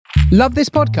Love this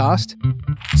podcast?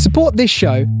 Support this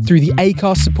show through the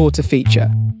Acast supporter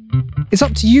feature. It's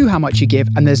up to you how much you give,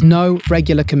 and there's no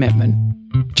regular commitment.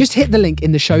 Just hit the link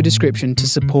in the show description to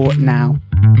support now.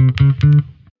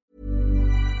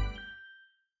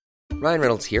 Ryan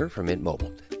Reynolds here from Mint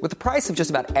Mobile. With the price of just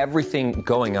about everything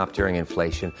going up during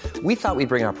inflation, we thought we'd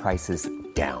bring our prices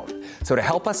down. So to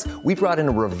help us, we brought in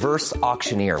a reverse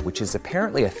auctioneer, which is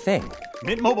apparently a thing.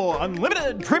 Mint Mobile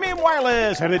Unlimited Premium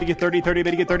Wireless. How to get 30, 30,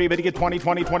 bit to get 30, bit to get 20,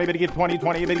 20, 20, bit to get 20,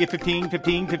 20, bit to get 15,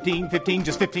 15, 15, 15,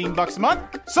 just $15 a month?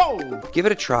 Sold! Give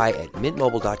it a try at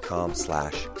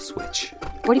mintmobile.com/switch.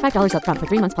 $45 up front for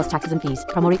 3 months plus taxes and fees.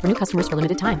 Promo rate for new customers for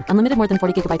limited time. Unlimited more than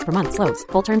 40 gigabytes per month. Slows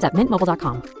full terms at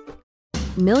mintmobile.com.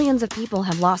 Millions of people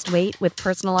have lost weight with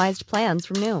personalized plans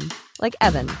from Noom. Like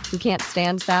Evan, who can't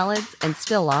stand salads and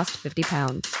still lost 50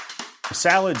 pounds.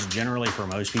 Salads generally for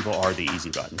most people are the easy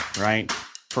button, right?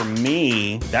 For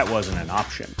me, that wasn't an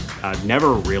option. I never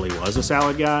really was a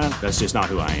salad guy. That's just not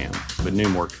who I am. But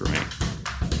Noom worked for me.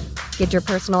 Get your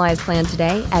personalized plan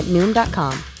today at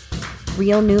Noom.com.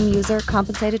 Real Noom user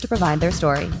compensated to provide their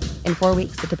story. In 4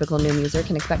 weeks, the typical Noom user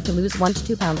can expect to lose 1 to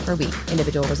 2 pounds per week.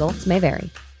 Individual results may vary.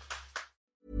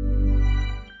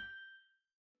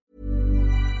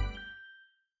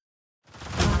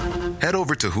 Head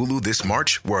over to Hulu this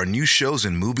March, where our new shows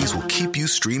and movies will keep you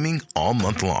streaming all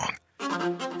month long.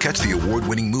 Catch the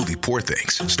award-winning movie Poor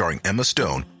Things, starring Emma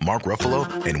Stone, Mark Ruffalo,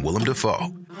 and Willem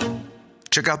Dafoe.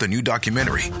 Check out the new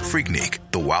documentary, Freaknik,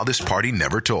 The Wildest Party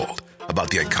Never Told, about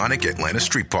the iconic Atlanta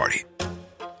Street Party.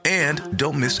 And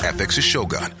don't miss FX's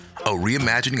Shogun, a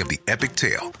reimagining of the epic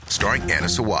tale, starring Anna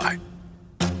Sawai.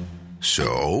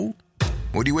 So,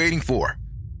 what are you waiting for?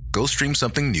 Go stream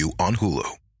something new on Hulu.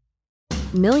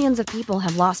 Millions of people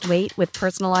have lost weight with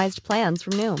personalized plans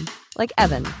from Noom. Like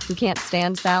Evan, who can't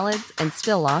stand salads and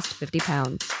still lost 50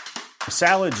 pounds.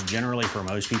 Salads generally for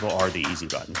most people are the easy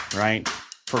button, right?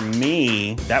 For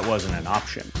me, that wasn't an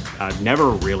option. I never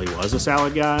really was a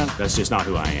salad guy. That's just not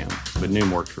who I am. But Noom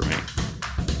worked for me.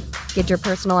 Get your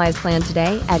personalized plan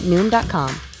today at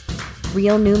Noom.com.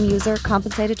 Real Noom user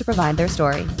compensated to provide their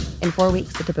story. In 4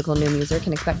 weeks, the typical Noom user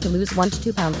can expect to lose 1 to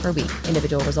 2 pounds per week.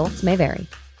 Individual results may vary.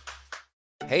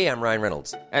 Hey, I'm Ryan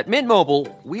Reynolds. At Mint Mobile,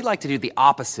 we like to do the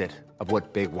opposite of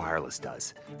what Big Wireless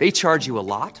does. They charge you a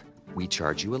lot, we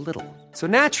charge you a little. So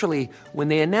naturally, when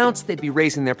they announced they'd be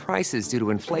raising their prices due to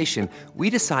inflation, we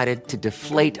decided to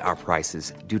deflate our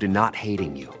prices due to not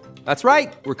hating you. That's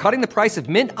right. We're cutting the price of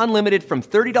Mint Unlimited from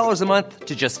 $30 a month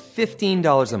to just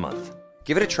 $15 a month.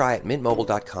 Give it a try at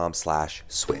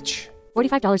mintmobile.com/switch.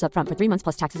 $45 up front for 3 months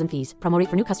plus taxes and fees. Promo rate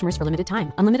for new customers for limited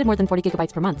time. Unlimited more than 40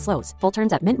 gigabytes per month. Slows full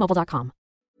terms at mintmobile.com.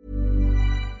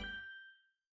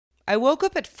 I woke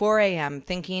up at 4 a.m.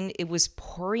 thinking it was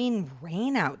pouring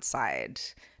rain outside.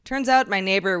 Turns out my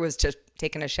neighbor was just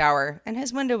taking a shower and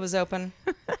his window was open.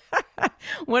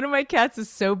 One of my cats is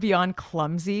so beyond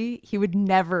clumsy, he would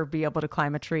never be able to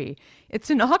climb a tree. It's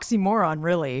an oxymoron,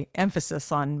 really.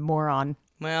 Emphasis on moron.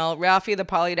 Well, Ralphie the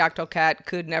polydactyl cat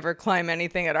could never climb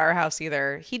anything at our house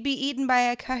either. He'd be eaten by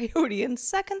a coyote in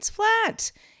seconds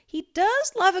flat. He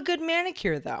does love a good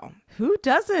manicure, though. Who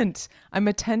doesn't? I'm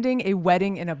attending a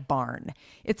wedding in a barn.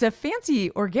 It's a fancy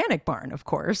organic barn, of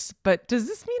course, but does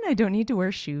this mean I don't need to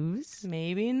wear shoes?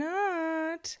 Maybe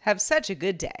not. Have such a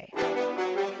good day.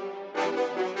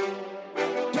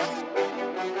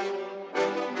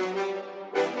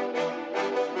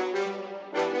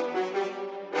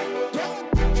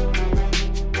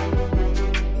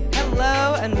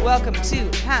 And welcome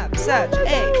to Have Such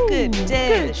a Good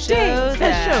Day, the show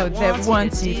that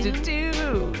wants you to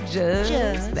do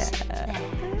just that.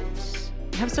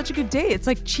 Have such a good day. It's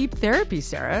like cheap therapy,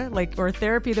 Sarah, or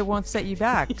therapy that won't set you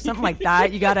back, something like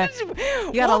that. You gotta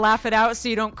laugh it out so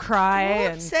you don't cry.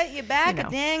 Won't set you back a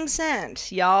dang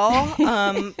cent, y'all.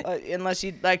 Unless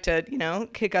you'd like to,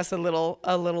 kick us a little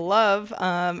love.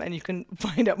 And you can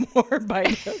find out more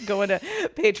by going to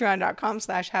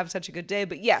patreon.com/have such a good day.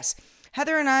 But yes.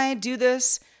 Heather and I do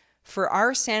this for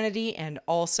our sanity and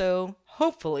also,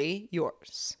 hopefully,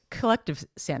 yours. Collective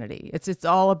sanity. It's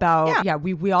all about,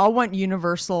 we all want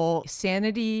universal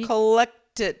sanity.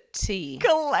 Collectivity.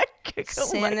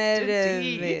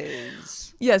 Sanity.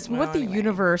 Yes, we want the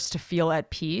universe to feel at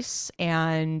peace,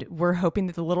 and we're hoping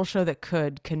that the little show that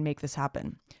can make this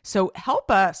happen. So help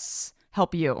us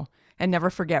help you. And never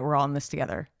forget, we're all in this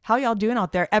together. How y'all doing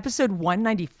out there? Episode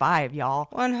 195, y'all.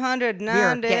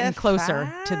 195. We're getting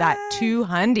closer to that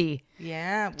 200.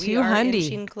 Yeah, we are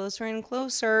inching closer and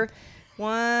closer.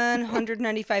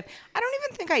 195. I don't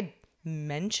even think I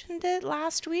mentioned it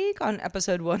last week on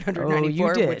episode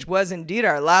 194, which was indeed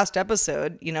our last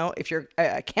episode, if you're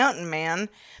an accountant man.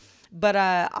 But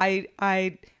I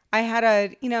had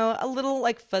a, a little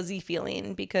like fuzzy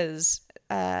feeling because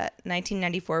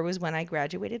 1994 was when I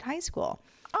graduated high school.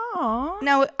 Oh.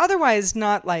 Now, otherwise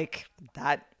not like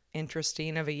that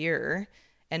interesting of a year.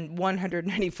 And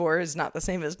 194 is not the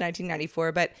same as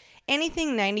 1994, but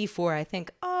anything 94, I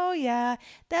think, oh yeah,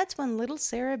 that's when little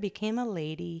Sarah became a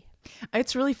lady.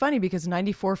 It's really funny because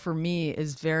 94 for me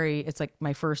is it's like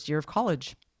my first year of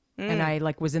college. And I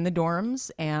like was in the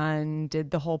dorms and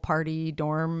did the whole party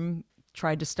dorm,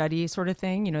 tried to study sort of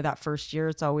thing. That first year,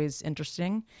 it's always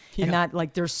interesting. Yeah. And that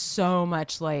like, there's so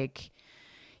much like,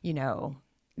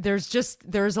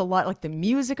 there's a lot like the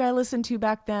music I listened to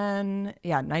back then.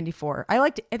 Yeah, 94. I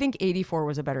think 84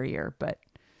 was a better year, but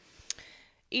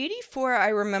 84 I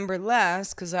remember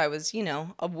less because I was,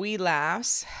 a wee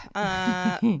lass.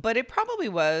 But it probably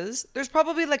was. There's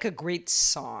probably like a great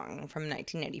song from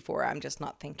 1984 I'm just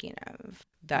not thinking of.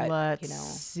 That, Let's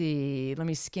see. Let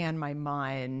me scan my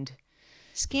mind.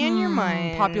 Scan your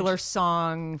mind. Popular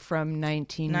song from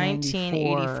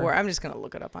 1984. I'm just going to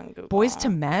look it up on Google. Boys to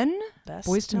Men?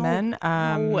 Boys to Men?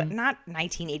 No, not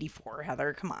 1984,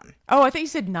 Heather. Come on. Oh, I thought you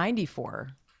said 94.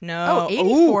 No.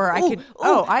 84. I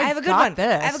have a good one.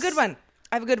 I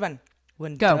have a good one.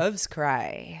 When Doves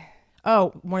Cry.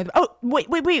 Oh, one of the. Oh,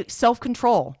 wait.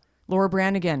 Self-Control. Laura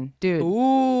Branigan, dude.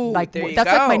 Ooh, like there you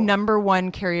that's go. like my number one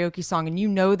karaoke song, and you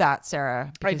know that,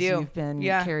 Sarah, because I do. You've been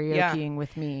karaokeing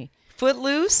with me.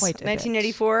 Footloose, Quite a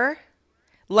 1984.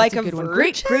 Like a Virgin.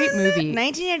 Great movie.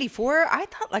 1984. I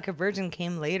thought Like a Virgin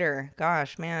came later.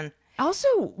 Gosh, man. Also,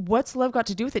 what's love got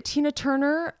to do with it? Tina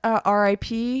Turner,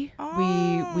 R.I.P.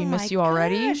 We miss you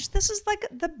already. Gosh, this is like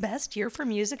the best year for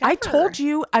music ever. I've told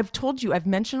you, I've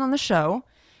mentioned on the show.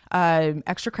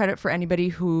 Extra credit for anybody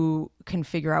who can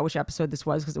figure out which episode this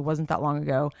was because it wasn't that long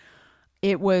ago.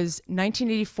 It was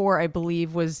 1984, I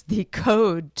believe, was the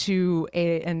code to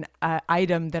an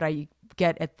item that I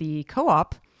get at the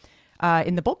co-op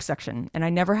in the bulk section. And I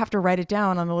never have to write it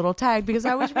down on the little tag because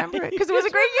I always remember it because it was a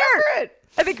great year.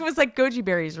 I think it was like goji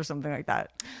berries or something like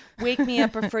that. Wake Me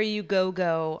Up Before You Go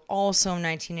Go, also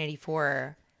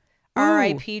 1984.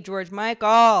 R.I.P. George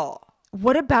Michael.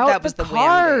 What about that was the Wham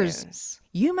Cars? Dance.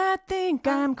 You might think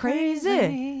I'm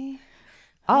crazy.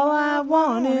 All I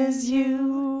want is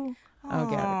you. Oh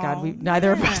God!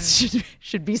 Neither of us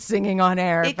should be singing on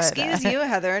air. Excuse you,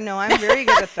 Heather. No, I'm very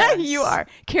good at this. You are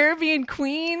Caribbean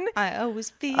Queen. I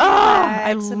always feel like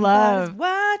I love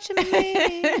watching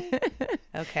me.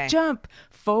 Okay. Jump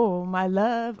for my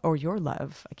love or your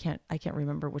love. I can't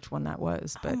remember which one that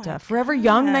was, but Forever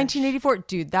Young, 1984.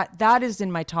 Dude, that is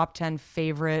in my top 10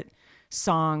 favorite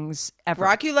songs ever.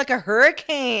 Rock You Like a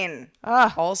Hurricane.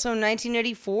 Also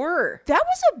 1984. That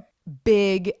was a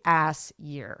big ass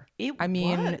year. It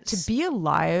mean, was. to be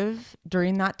alive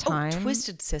during that time. Oh,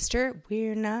 Twisted Sister,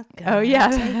 we're not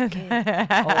gonna take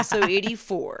it. Also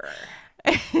 84.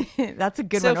 That's a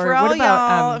good so one. So for all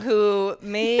y'all who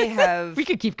may have we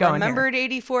could keep going remembered here.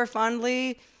 84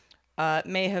 fondly,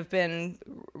 may have been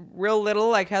real little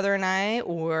like Heather and I,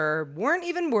 or weren't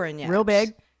even born yet. Real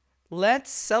big.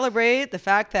 Let's celebrate the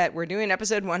fact that we're doing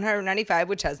episode 195,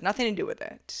 which has nothing to do with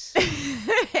it.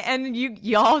 And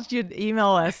y'all should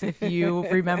email us if you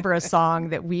remember a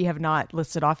song that we have not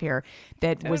listed off here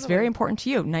that was very important to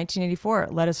you. 1984.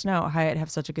 Let us know. Hi at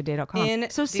havesuchagoodday.com.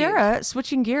 So Sarah,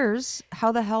 switching gears,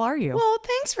 how the hell are you? Well,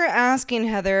 thanks for asking,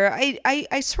 Heather.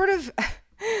 I sort of...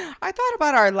 I thought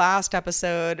about our last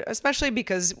episode, especially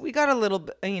because we got a little,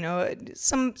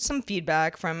 some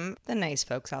feedback from the nice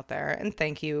folks out there. And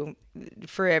thank you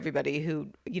for everybody who,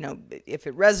 if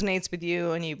it resonates with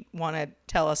you and you want to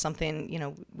tell us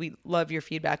something, we love your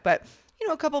feedback. But,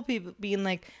 a couple people being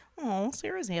like, oh,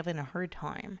 Sarah's having a hard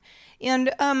time.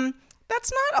 And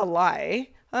that's not a lie.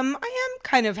 I am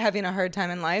kind of having a hard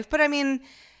time in life, but I mean,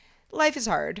 life is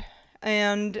hard.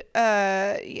 And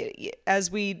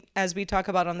as we talk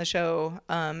about on the show,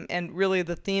 and really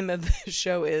the theme of the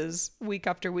show is week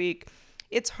after week,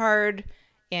 it's hard,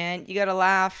 and you got to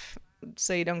laugh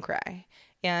so you don't cry,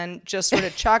 and just sort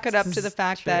of chalk it up to the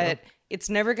fact that it's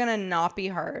never gonna not be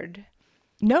hard.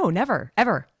 No, never,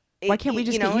 ever. Why can't we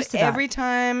just get used to that? Every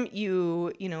time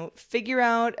you figure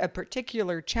out a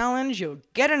particular challenge, you'll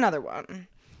get another one.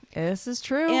 This is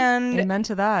true. And amen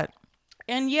to that.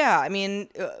 And yeah, I mean.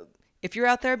 If you're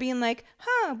out there being like,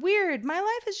 weird, my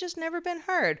life has just never been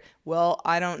hard. Well,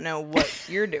 I don't know what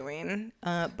you're doing,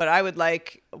 but I would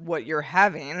like what you're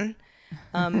having.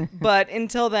 But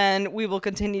until then, we will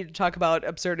continue to talk about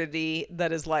absurdity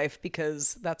that is life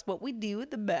because that's what we do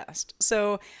the best.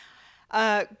 So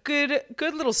good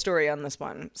little story on this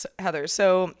one, Heather.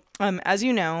 So as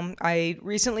you know, I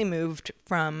recently moved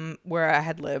from where I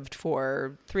had lived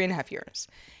for 3.5 years.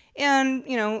 And,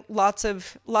 lots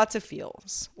of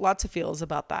feels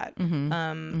about that.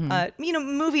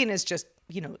 Moving is just,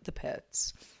 the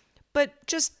pits. But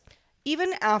just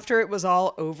even after it was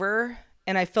all over,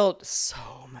 and I felt so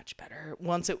much better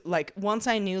once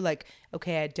I knew,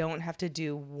 okay, I don't have to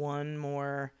do one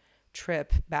more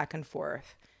trip back and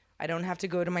forth. I don't have to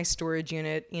go to my storage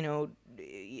unit,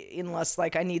 unless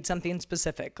I need something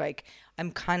specific.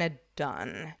 I'm kind of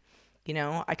done,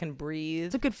 I can breathe.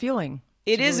 It's a good feeling.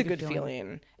 It is a good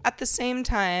feeling. At the same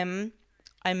time,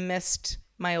 I missed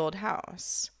my old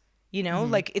house.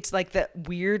 It's that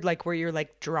weird, where you're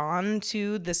drawn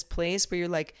to this place where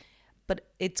you're but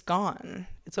it's gone.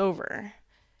 It's over.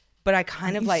 But I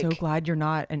kind of so glad you're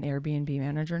not an Airbnb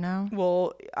manager now.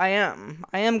 Well, I am.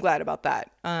 I am glad about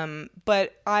that.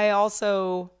 But I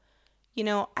also,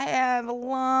 I have a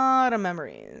lot of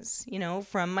memories,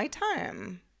 from my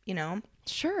time,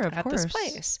 Sure, of at course. this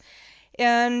place.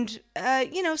 And,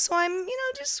 so I'm,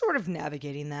 just sort of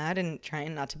navigating that and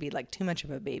trying not to be too much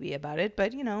of a baby about it.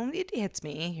 But, it hits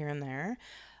me here and there.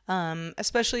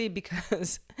 Especially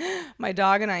because my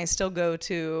dog and I still go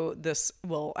to this,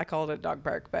 well, I call it a dog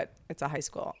park, but it's a high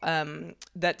school,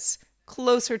 that's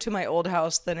closer to my old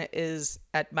house than it is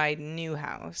at my new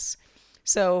house.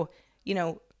 So,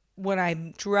 when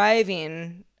I'm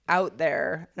driving out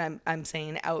there, and I'm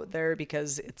saying out there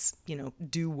because it's,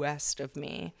 due west of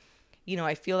me,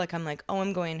 I feel like I'm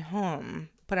I'm going home,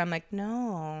 but I'm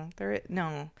no,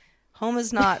 home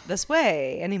is not this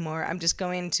way anymore. I'm just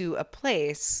going to a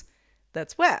place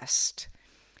that's west.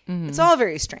 Mm-hmm. It's all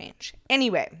very strange.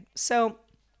 Anyway, so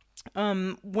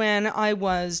when I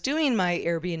was doing my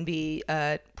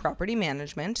Airbnb property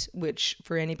management, which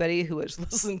for anybody who has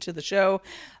listened to the show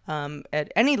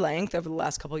at any length over the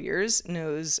last couple of years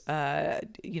knows,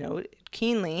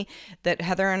 keenly that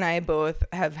Heather and I both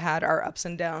have had our ups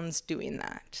and downs doing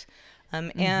that.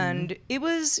 And it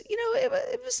was,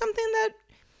 it was something that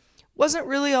wasn't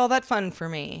really all that fun for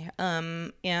me.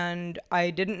 And I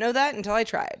didn't know that until I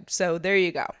tried. So there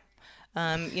you go.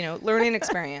 Learning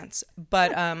experience.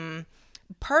 But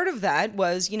part of that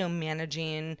was,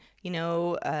 managing,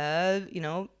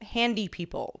 handy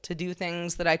people to do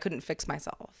things that I couldn't fix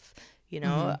myself.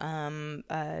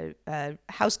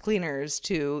 House cleaners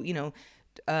to,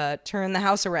 turn the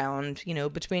house around,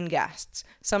 between guests.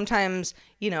 Sometimes,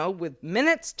 with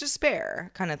minutes to spare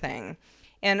kind of thing.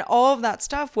 And all of that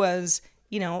stuff was,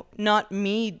 not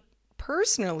me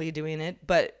personally doing it,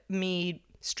 but me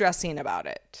stressing about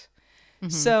it.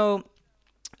 Mm-hmm. So,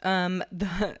 and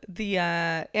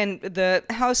the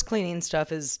house cleaning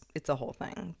stuff it's a whole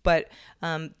thing. But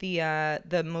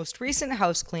the most recent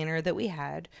house cleaner that we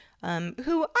had,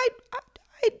 who I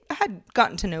had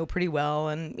gotten to know pretty well,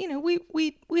 and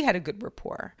we had a good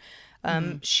rapport.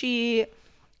 She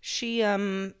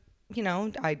I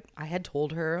had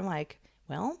told her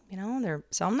well, they're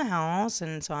selling the house,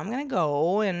 and so I'm going to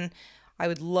go, and I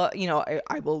would love,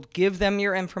 I will give them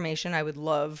your information. I would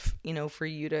love, for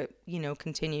you to,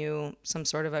 continue some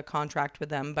sort of a contract with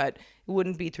them, but it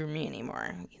wouldn't be through me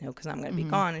anymore, because I'm going to be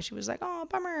gone. And she was like, oh,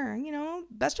 bummer,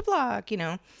 best of luck,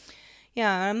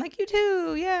 Yeah, I'm like, you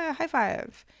too. Yeah, high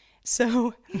five.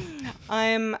 So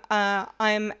I'm at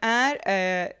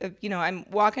I'm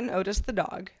walking Otis the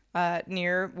dog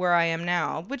near where I am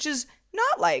now, which is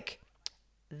not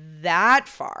that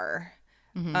far,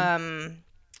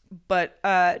 but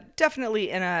definitely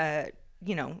in a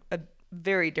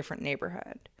very different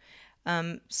neighborhood.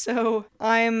 So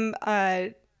I'm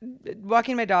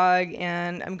walking my dog,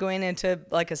 and I'm going into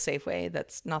a Safeway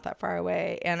that's not that far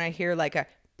away, and I hear a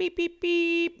beep beep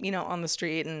beep on the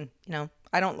street, and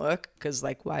I don't look because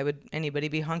why would anybody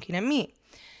be honking at me?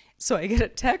 So I get a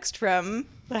text from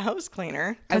the house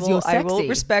cleaner. I will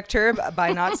respect her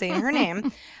by not saying her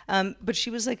name. But she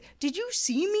was like, did you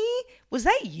see me? Was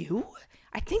that you?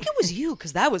 I think it was you,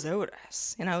 because that was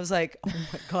Otis. And I was like, oh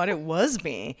my God, it was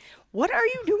me. What are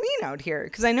you doing out here?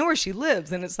 Because I know where she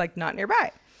lives, and it's not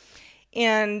nearby.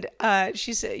 And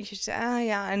she said, oh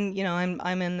yeah, and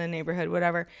I'm in the neighborhood,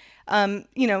 whatever.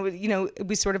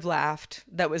 We sort of laughed.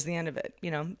 That was the end of it.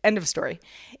 End of story.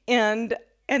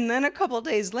 And then a couple of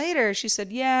days later, she said,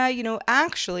 yeah,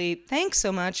 actually, thanks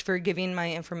so much for giving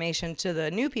my information to the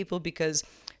new people, because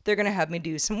they're going to have me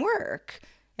do some work.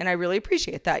 And I really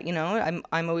appreciate that.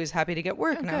 I'm always happy to get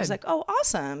work. And I was like, oh,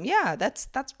 awesome. Yeah, that's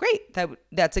great.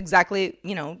 That's exactly,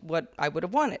 what I would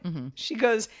have wanted. Mm-hmm. She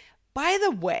goes, by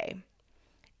the way,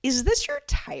 is this your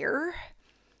tire?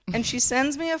 And she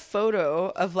sends me a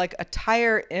photo of a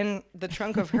tire in the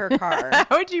trunk of her car.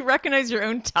 How would you recognize your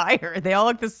own tire? They all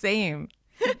look the same.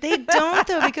 They don't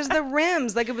though, because the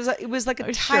rims, like it was like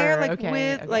a tire, sure. like Okay,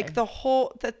 with okay. like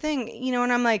the thing, you know,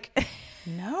 and I'm like,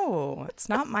 no, it's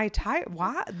not my tire.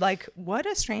 Why? Like, what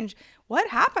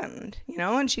happened? You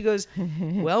know? And she goes,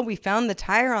 well, we found the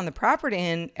tire on the property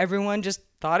and everyone just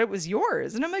thought it was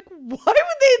yours. And I'm like, why would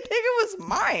they think it was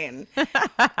mine?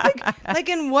 like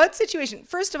in what situation?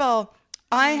 First of all,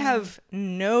 I have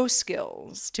no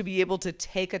skills to be able to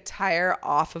take a tire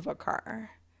off of a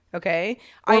car. Okay.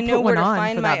 Or I know put where one to on,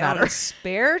 find for my that matter. own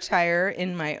spare tire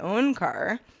in my own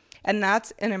car. And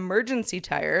that's an emergency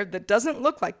tire that doesn't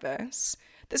look like this.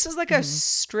 This is like a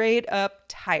straight up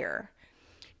tire,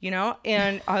 you know?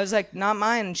 And I was like, not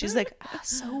mine. And she's like, oh,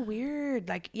 so weird.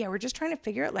 Like, yeah, we're just trying to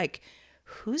figure out like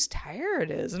whose tire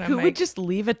it is. And I'm Who like, would just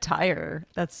leave a tire?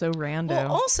 That's so random.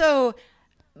 well, also,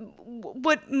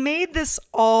 what made this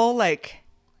all like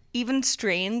even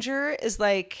stranger is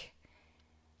like,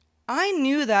 I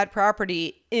knew that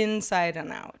property inside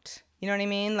and out. You know what I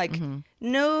mean? Like,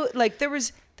 no, like there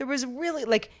was really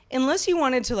like, unless you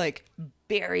wanted to like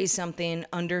bury something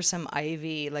under some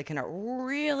ivy, like in a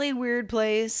really weird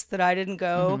place that I didn't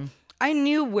go, I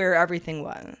knew where everything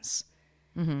was.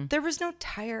 There was no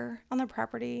tire on the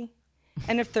property.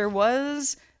 And if there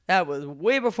was, that was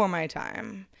way before my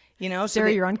time. You know, so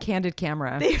Sarah, you're on candid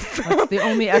camera. That's the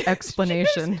only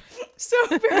explanation. So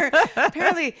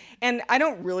apparently, and I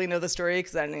don't really know the story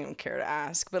because I didn't even care to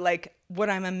ask, but like what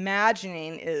I'm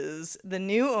imagining is the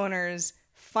new owners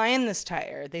find this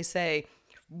tire. They say,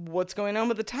 what's going on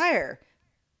with the tire?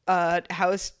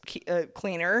 House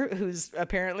cleaner, who's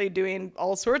apparently doing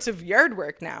all sorts of yard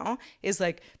work now, is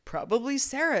like, probably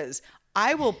Sarah's.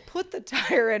 I will put the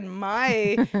tire in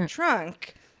my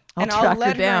trunk and I'll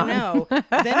let her know.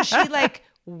 Then she like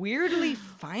weirdly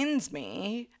finds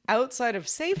me outside of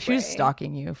Safeway. She's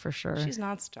stalking you for sure. She's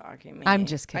not stalking me. I'm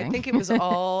just kidding. I think it was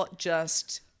all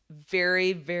just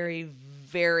very, very,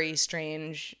 very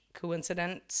strange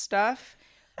coincident stuff.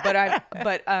 But I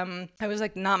was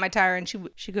like, not my tire. And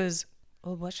she goes,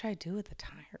 well, what should I do with the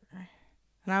tire?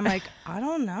 And I'm like, I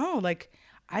don't know. Like,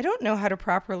 I don't know how to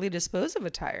properly dispose of a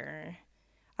tire.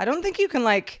 I don't think you can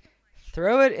like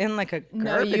throw it in like a garbage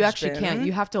No, you actually bin. can't.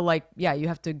 You have to you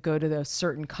have to go to the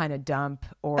certain kind of dump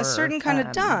or A certain kind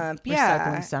of dump, yeah,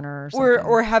 recycling center or something.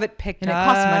 or have it picked And it up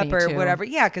costs money, or too. whatever.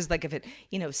 Yeah, because like if it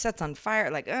sets on fire,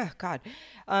 like oh god.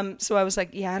 So I was like,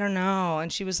 yeah, I don't know.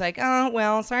 And she was like, oh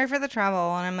well, sorry for the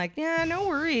trouble. And I'm like, yeah, no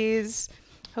worries.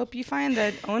 Hope you find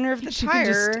the owner of the She could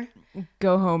just tire.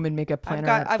 go home and make a planner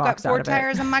I've got box 4 out of it.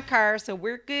 tires in my car, so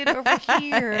we're good over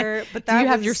here. But that Do you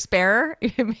have your spare?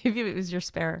 Maybe it was your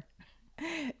spare.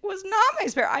 was not my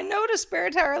spare. I know what a spare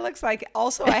tire looks like.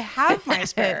 Also, I have my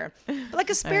spare. But like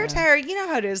a spare tire, you know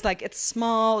how it is. Like it's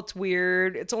small, it's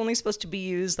weird. It's only supposed to be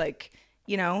used like,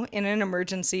 in an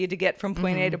emergency to get from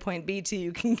point A to point B till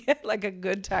you can get like a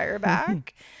good tire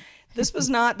back. This was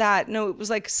not that. No, it was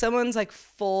like someone's like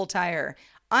full tire.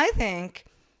 I think,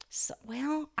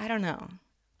 I don't know.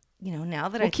 Now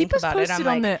that I think about it, I'm keep us like,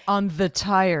 posted on the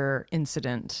tire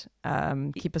incident.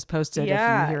 Keep us posted if you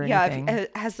hear anything.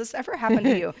 Has this ever happened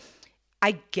to you?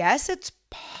 I guess it's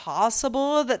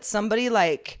possible that somebody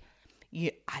like,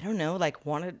 I don't know, like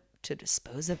wanted to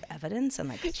dispose of evidence and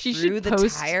like She threw should the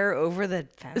post tire over the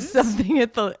fence. Something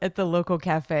at the local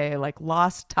cafe, like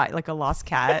like a lost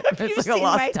cat. If you it's like seen a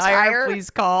lost my tire, tire?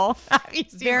 please call. Have you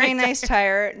seen Very my nice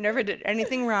tire. Never did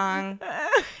anything wrong.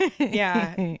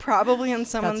 Yeah, probably in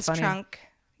someone's funny. trunk.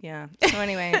 Yeah. So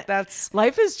anyway, that's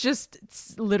Life is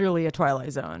it's literally a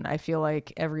Twilight Zone. I feel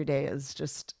like every day is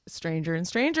just stranger and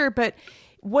stranger. But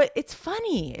it's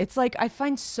funny. It's like I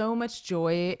find so much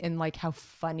joy in like how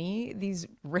funny these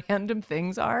random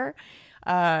things are.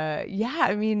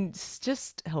 I mean, it's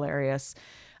just hilarious.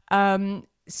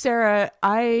 Sarah,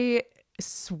 I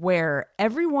swear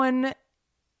everywhere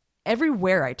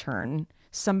I turn,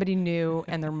 somebody new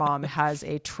and their mom has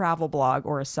a travel blog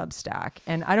or a Substack.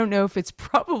 And I don't know if it's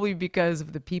probably because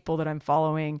of the people that I'm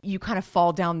following. You kind of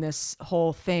fall down this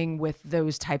whole thing with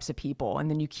those types of people. And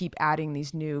then you keep adding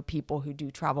these new people who do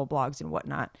travel blogs and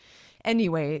whatnot.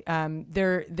 Anyway,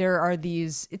 there are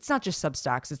these, it's not just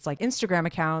Substacks, it's like Instagram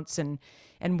accounts and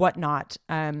whatnot.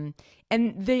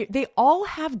 And they all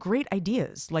have great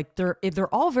ideas. Like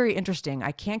they're all very interesting.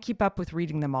 I can't keep up with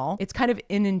reading them all. It's kind of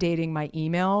inundating my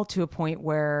email to a point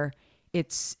where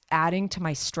it's adding to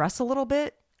my stress a little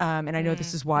bit. And I know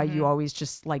this is why you always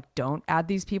just like don't add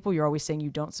these people. You're always saying you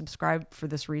don't subscribe for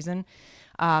this reason.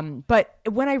 But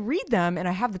when I read them and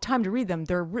I have the time to read them,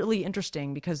 they're really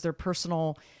interesting because they're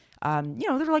personal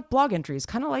They're like blog entries,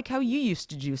 kind of like how you used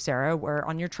to do, Sarah, where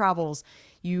on your travels,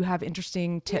 you have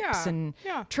interesting tips and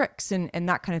tricks and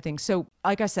that kind of thing. So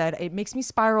like I said, it makes me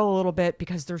spiral a little bit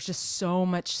because there's just so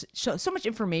much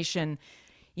information,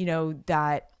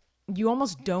 that you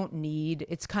almost don't need.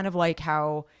 It's kind of like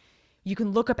how you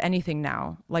can look up anything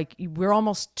now. Like we're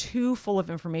almost too full of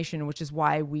information, which is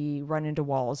why we run into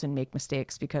walls and make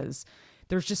mistakes, because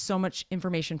there's just so much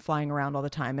information flying around all the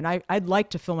time. And I'd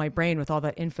like to fill my brain with all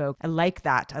that info. I like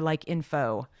that. I like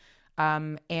info.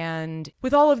 And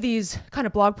with all of these kind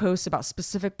of blog posts about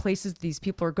specific places these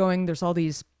people are going, there's all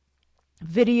these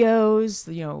videos,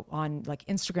 on like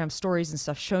Instagram stories and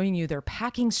stuff showing you their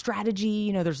packing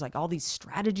strategy. There's like all these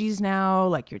strategies now,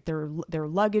 like their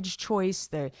luggage choice,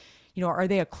 are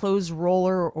they a clothes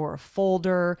roller or a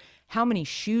folder? How many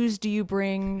shoes do you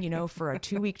bring, for a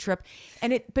 2-week trip?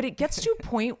 But it gets to a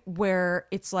point where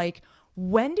it's like,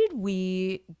 when did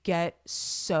we get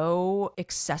so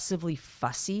excessively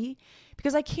fussy?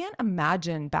 Because I can't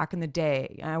imagine back in the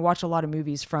day, and I watch a lot of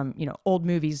movies from, old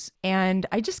movies, and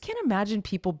I just can't imagine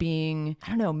people being,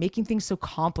 making things so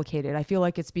complicated. I feel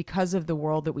like it's because of the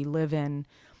world that we live in,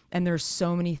 and there's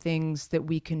so many things that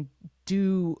we can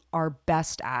do our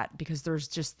best at, because there's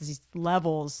just these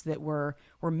levels that we're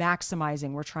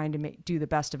maximizing. We're trying to do the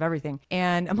best of everything.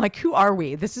 And I'm like, who are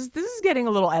we? This is getting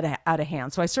a little out of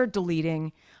hand. So I started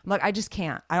deleting. I'm like, I just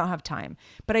can't. I don't have time.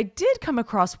 But I did come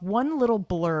across one little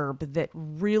blurb that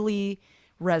really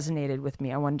resonated with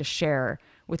me. I wanted to share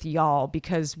with y'all,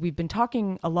 because we've been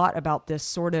talking a lot about this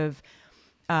sort of,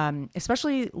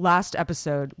 especially last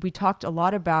episode, we talked a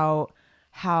lot about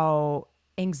how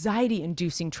anxiety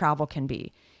inducing travel can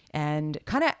be. And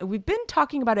we've been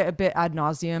talking about it a bit ad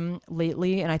nauseum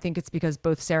lately. And I think it's because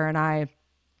both Sarah and I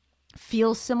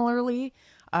feel similarly.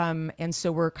 And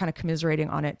so we're kind of commiserating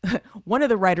on it. One of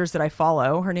the writers that I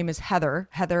follow, her name is Heather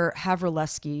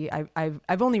Havrilesky.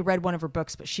 I've only read one of her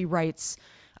books, but she writes,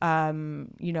 a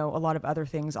lot of other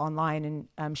things online,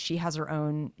 and she has her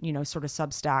own, sort of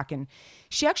Substack, and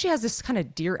she actually has this kind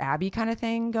of Dear Abby kind of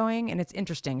thing going, and it's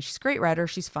interesting. She's a great writer.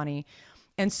 She's funny.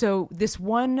 And so this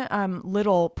one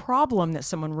little problem that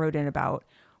someone wrote in about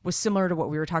was similar to what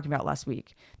we were talking about last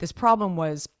week. This problem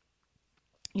was,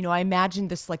 I imagined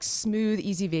this like smooth,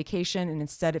 easy vacation, and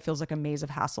instead it feels like a maze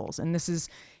of hassles. And this is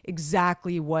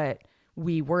exactly what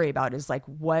we worry about, is like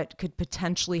what could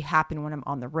potentially happen when I'm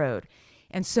on the road.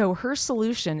 And so her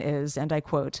solution is, and I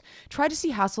quote, "Try to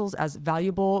see hassles as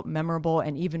valuable, memorable,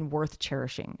 and even worth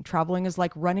cherishing. Traveling is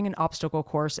like running an obstacle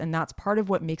course, and that's part of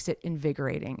what makes it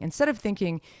invigorating. Instead of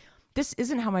thinking, this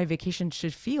isn't how my vacation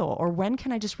should feel, or when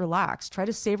can I just relax, try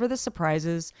to savor the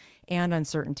surprises and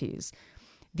uncertainties.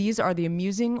 These are the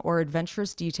amusing or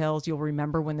adventurous details you'll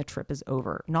remember when the trip is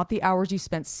over, not the hours you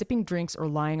spent sipping drinks or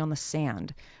lying on the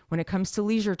sand. When it comes to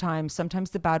leisure time, sometimes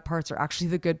the bad parts are actually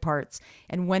the good parts.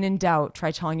 And when in doubt,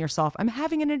 try telling yourself, I'm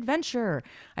having an adventure.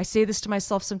 I say this to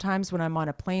myself sometimes when I'm on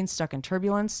a plane stuck in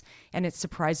turbulence, and it's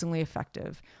surprisingly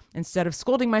effective. Instead of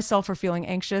scolding myself for feeling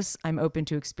anxious, I'm open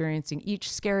to experiencing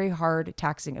each scary, hard,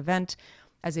 taxing event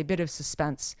as a bit of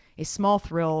suspense, a small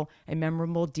thrill, a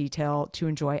memorable detail to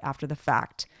enjoy after the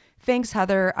fact." Thanks,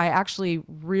 Heather. I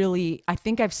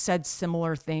think I've said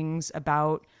similar things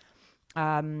about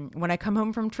when I come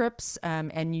home from trips,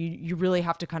 and you really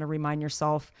have to kind of remind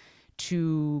yourself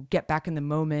to get back in the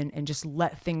moment and just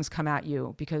let things come at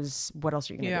you, because what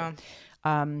else are you going to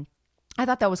do? I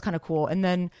thought that was kind of cool. And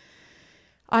then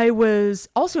I was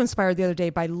also inspired the other day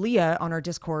by Leah on our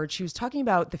Discord. She was talking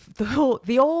about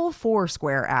the old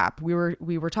Foursquare app. We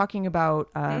were talking about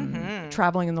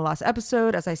traveling in the last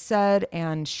episode, as I said,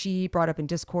 and she brought up in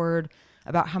Discord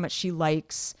about how much she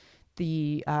likes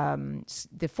the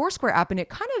Foursquare app, and it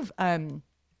kind of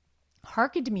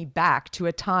harkened me back to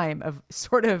a time of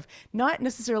sort of not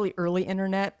necessarily early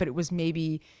internet, but it was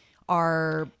maybe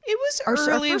our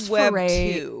early first web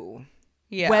foray, too.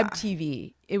 Yeah. Web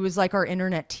TV. It was like our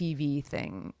internet TV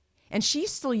thing. And she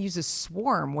still uses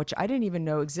Swarm, which I didn't even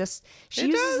know exists. She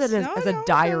uses it as a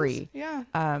diary. Yeah.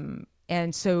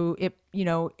 And so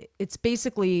it's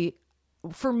basically,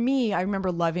 for me, I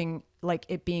remember loving like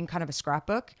it being kind of a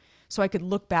scrapbook. So I could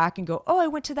look back and go, oh, I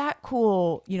went to that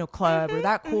cool, club or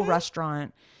that cool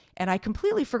restaurant. And I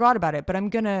completely forgot about it, but I'm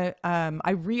going to,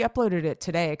 I re-uploaded it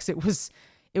today because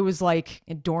it was like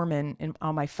dormant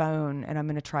on my phone, and I'm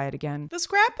going to try it again. The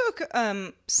scrapbook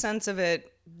sense of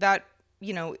it, that,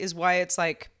 is why it's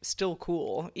like still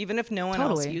cool, even if no one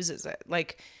else uses it.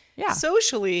 Like, yeah,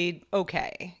 socially,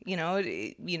 okay,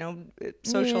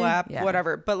 social app,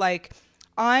 whatever. But like,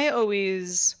 I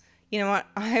always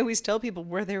tell people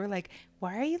where they were like,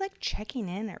 why are you like checking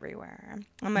in everywhere?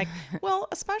 I'm like, well,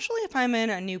 especially if I'm in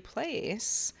a new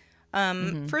place.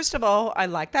 First of all, I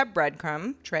like that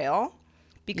breadcrumb trail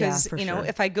because, for you know, sure.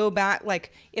 if I go back,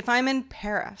 like if I'm in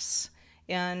Paris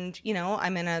and, you know,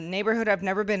 I'm in a neighborhood I've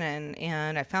never been in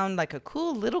and I found like a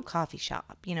cool little coffee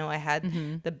shop, you know, I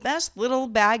had the best little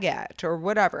baguette or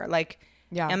whatever. Like,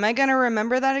 am I going to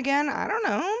remember that again? I don't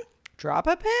know. Drop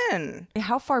a pin.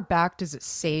 How far back does it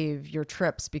save your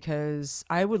trips? Because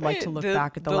I would like to look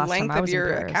back at the last time I was in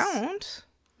Paris. The length of your account.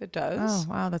 It does.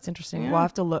 Oh, wow, that's interesting. Well,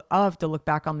 I'll have to look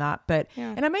back on that. But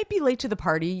and I might be late to the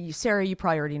party. Sarah, you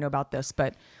probably already know about this,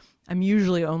 but I'm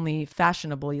usually only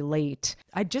fashionably late.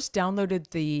 I just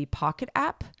downloaded the Pocket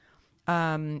app.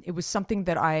 It was something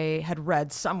that I had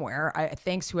read somewhere.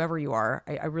 Thanks whoever you are.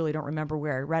 I really don't remember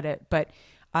where I read it, but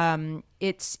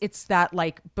it's that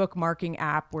like bookmarking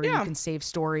app where you can save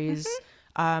stories.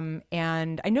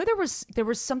 And I know there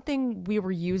was something we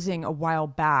were using a while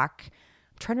back.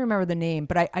 I'm trying to remember the name,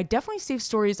 but I definitely save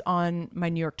stories on my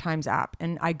New York Times app,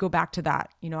 and I go back to that.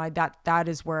 You know, that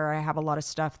is where I have a lot of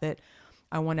stuff that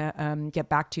I want to get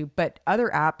back to. But other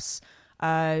apps,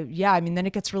 I mean, then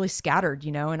it gets really scattered,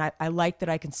 you know, and I like that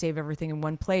I can save everything in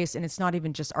one place, and it's not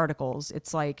even just articles.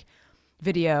 It's like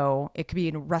video, it could be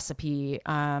a recipe,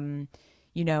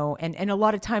 you know, and a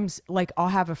lot of times, like I'll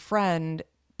have a friend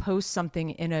post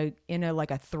something in a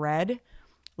like a thread,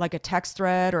 like a text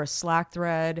thread or a Slack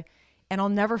thread, and I'll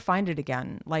never find it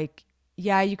again. Like,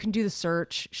 yeah, you can do the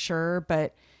search, sure,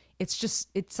 but it's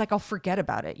like I'll forget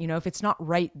about it, you know, if it's not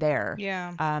right there.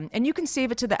 Yeah. And you can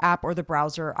save it to the app or the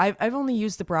browser. I've only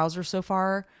used the browser so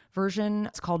far version.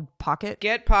 It's called Pocket.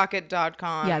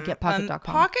 Getpocket.com. Yeah, getpocket.com.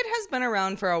 Pocket has been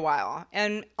around for a while.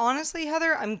 And honestly,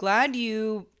 Heather, I'm glad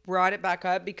you brought it back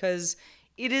up because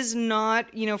it is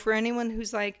not, you know, for anyone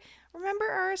who's like, remember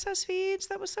RSS feeds?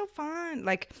 That was so fun.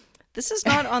 Like, this is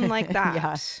not unlike that.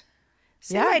 Yeah.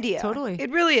 Same idea. Totally.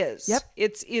 It really is. Yep.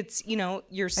 It's you know,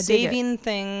 you're saving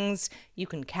things, you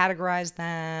can categorize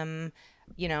them,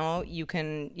 you know, you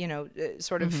can, you know,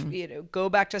 sort of, you know, go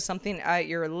back to something at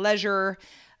your leisure.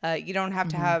 You don't have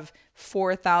to have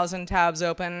 4,000 tabs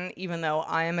open, even though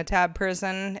I am a tab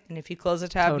person. And if you close a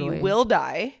tab, you will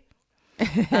die.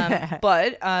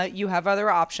 But you have other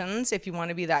options if you want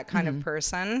to be that kind of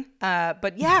person.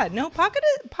 But yeah, no, Pocket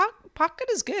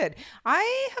is good.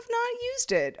 I have not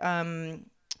used it.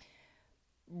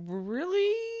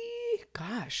 Really,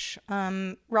 gosh.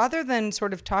 Rather than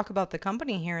sort of talk about the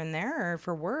company here and there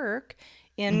for work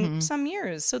in some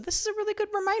years. So this is a really good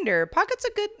reminder. Pocket's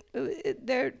a good.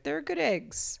 They're good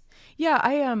eggs. Yeah,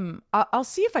 I'll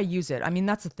see if I use it. I mean,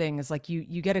 that's the thing is like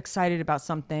you get excited about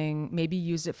something, maybe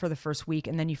use it for the first week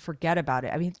and then you forget about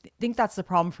it. I mean, I think that's the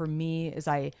problem for me is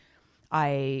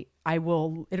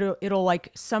it'll like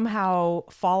somehow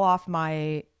fall off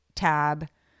my tab,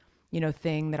 you know,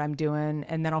 thing that I'm doing,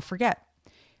 and then I'll forget.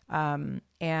 And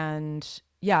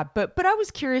yeah, but I was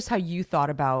curious how you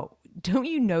thought about, don't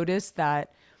you notice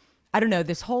that, I don't know,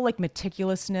 this whole like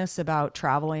meticulousness about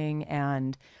traveling,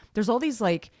 and there's all these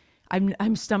like,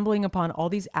 I'm stumbling upon all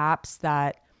these apps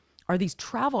that are these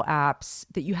travel apps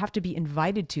that you have to be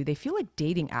invited to. They feel like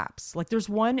dating apps. Like there's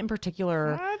one in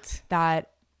particular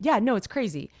that, yeah, no, it's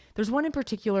crazy. There's one in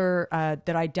particular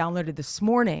that I downloaded this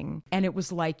morning, and it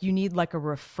was like you need like a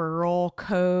referral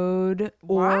code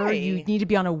or you need to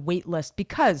be on a wait list,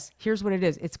 because here's what it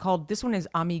is. It's called, this one is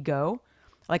Amigo,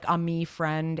 like Ami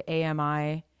friend,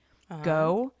 AMI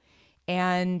Go.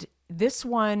 And this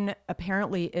one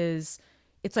apparently is,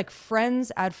 it's like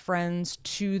friends add friends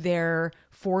to their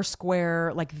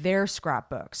Foursquare, like their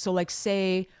scrapbook. So like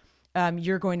say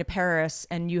you're going to Paris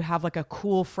and you have like a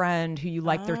cool friend who you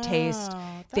like their taste.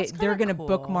 They're going to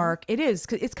bookmark. It is.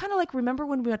 It's kind of like, remember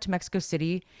when we went to Mexico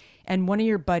City and one of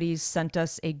your buddies sent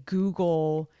us it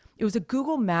was a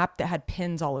Google map that had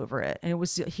pins all over it. And it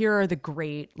was, here are the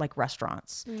great like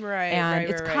restaurants. Right. And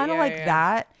it's kind of like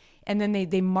that. And then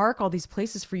they mark all these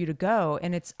places for you to go.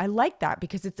 And I like that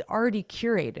because it's already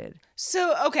curated.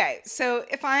 So, okay. So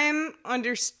if I'm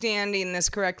understanding this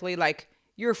correctly, like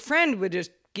your friend would just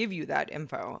give you that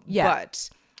info. Yeah. But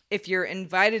if you're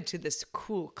invited to this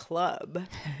cool club,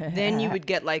 then you would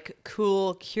get like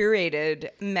cool curated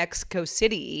Mexico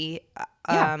City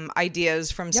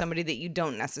ideas from somebody that you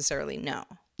don't necessarily know.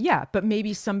 Yeah, but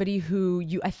maybe somebody who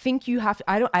I think you have to,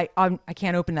 I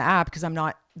can't open the app because I'm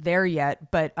not there yet,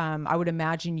 but I would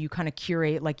imagine you kind of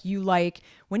curate, like you like,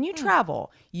 when you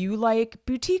travel, you like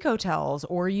boutique hotels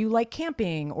or you like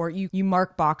camping, or you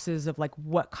mark boxes of like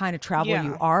what kind of traveler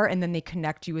you are, and then they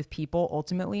connect you with people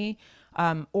ultimately.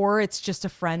 Or it's just a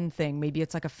friend thing. Maybe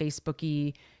it's like a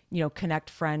Facebooky, connect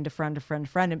friend to friend to friend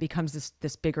to friend. It becomes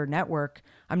this bigger network.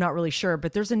 I'm not really sure,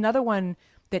 but there's another one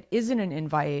that isn't an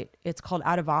invite. It's called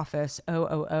Out of Office,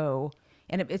 OOO.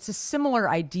 And it's a similar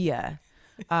idea.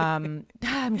 I'm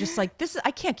just like,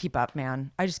 I can't keep up,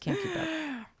 man. I just can't keep up.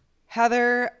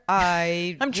 Heather,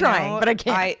 I'm trying, but I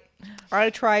can't. I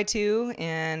try to,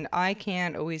 and I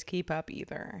can't always keep up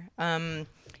either.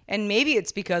 And maybe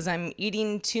it's because I'm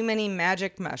eating too many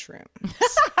magic mushrooms.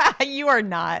 You are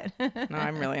not. No,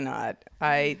 I'm really not.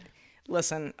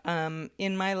 Listen,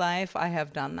 in my life, I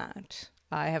have done that.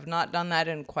 I have not done that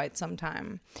in quite some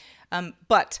time.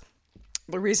 But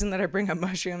the reason that I bring up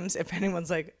mushrooms, if anyone's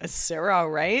like, Sarah,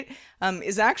 right,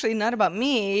 is actually not about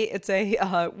me. It's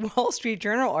a Wall Street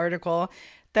Journal article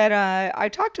that I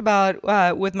talked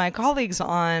about with my colleagues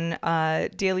on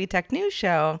Daily Tech News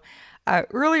Show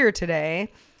earlier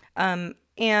today.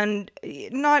 And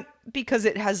not because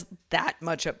it has that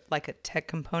much of like a tech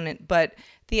component, but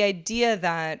the idea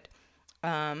that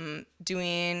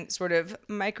doing sort of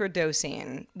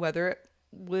microdosing, whether it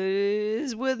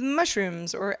was with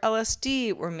mushrooms or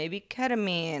LSD or maybe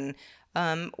ketamine,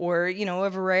 or, a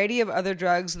variety of other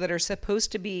drugs that are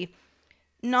supposed to be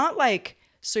not like,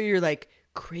 so you're like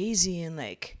crazy and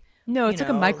like, no, it's like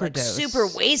a microdose. Like super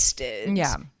wasted.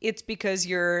 Yeah. It's because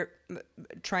you're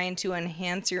trying to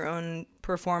enhance your own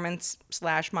performance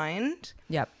 / mind.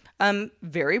 Yep.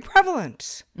 Very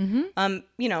prevalent.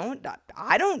 Mm-hmm.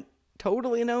 I don't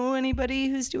totally know anybody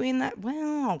who's doing that.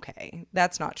 Well, okay.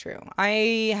 That's not true.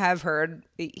 I have heard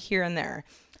here and there.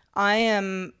 I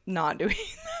am not doing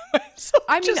that myself.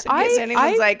 I mean, just in case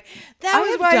anyone's like, that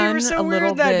was why you were so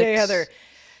weird that day, Heather.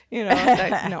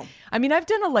 No. I mean, I've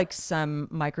done some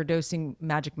microdosing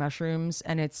magic mushrooms,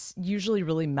 and it's usually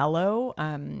really mellow.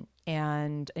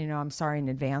 And, I'm sorry in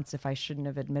advance if I shouldn't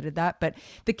have admitted that. But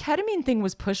the ketamine thing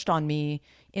was pushed on me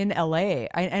in LA.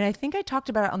 And I think I talked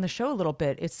about it on the show a little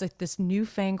bit. It's like this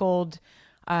newfangled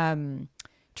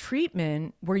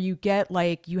treatment where you get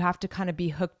you have to kind of be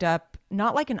hooked up,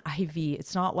 not like an IV.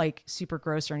 It's not like super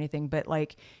gross or anything, but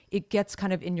it gets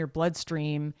kind of in your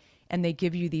bloodstream. And they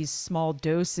give you these small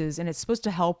doses, and it's supposed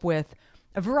to help with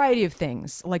a variety of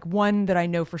things. Like one that I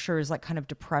know for sure is kind of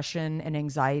depression and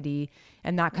anxiety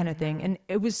and that kind of thing. And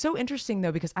it was so interesting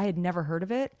though, because I had never heard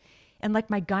of it. And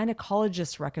my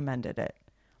gynecologist recommended it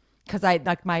because I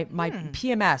my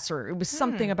PMS, or it was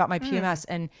something about my PMS.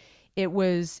 And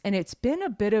it's been a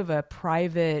bit of a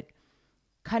private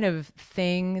kind of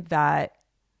thing that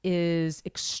is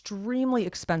extremely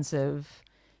expensive.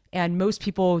 And most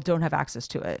people don't have access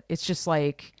to it. It's just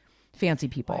fancy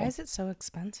people. Why is it so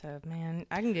expensive, man?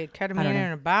 I can get ketamine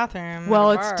in a bathroom.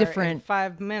 Well, at a it's bar different. In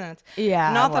 5 minutes.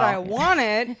 Yeah. Not that I want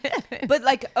it, but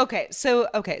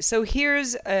So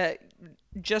here's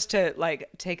just to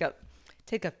take a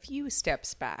few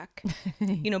steps back.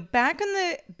 Back in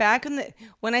the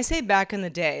when I say back in the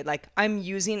day, I'm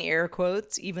using air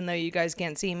quotes, even though you guys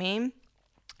can't see me.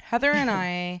 Heather and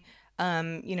I.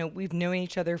 We've known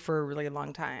each other for a really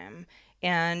long time,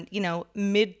 and,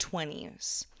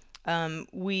 mid-20s,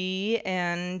 we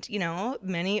and,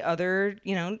 many other,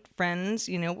 friends,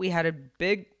 we had a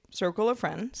big circle of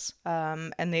friends,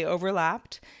 and they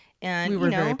overlapped. And we were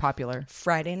very popular.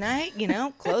 Friday night,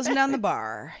 closing down the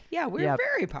bar. Yeah, we were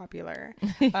very popular.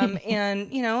 And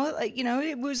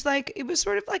it was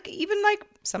sort of even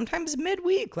sometimes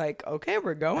midweek, okay,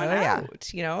 we're going out.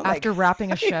 After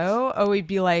wrapping a show, we'd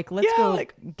be like, let's go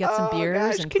get some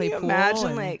beers and play pool. Can you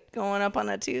imagine going up on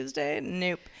a Tuesday?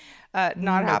 Nope,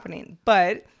 not happening.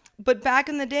 But back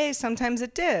in the day, sometimes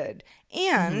it did.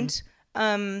 And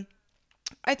I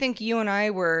think you and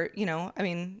I were,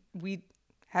 we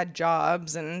had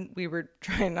jobs and we were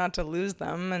trying not to lose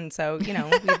them. And so, you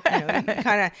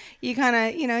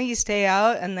stay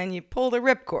out and then you pull the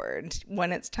ripcord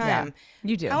when it's time. Yeah,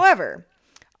 you do. However,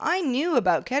 I knew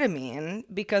about ketamine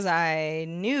because I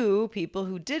knew people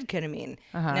who did ketamine.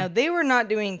 Now, they were not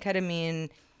doing ketamine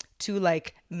to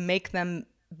make them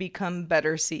become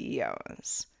better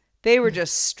CEOs. They were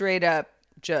just straight up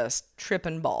just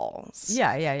tripping balls.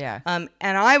 Yeah. And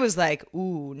I was like,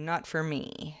 ooh, not for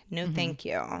me. No, thank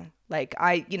you.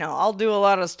 I'll do a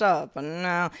lot of stuff, but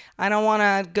no, I don't want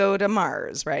to go to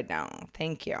Mars right now.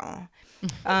 Thank you.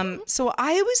 So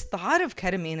I always thought of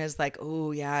ketamine as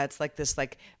oh yeah, it's this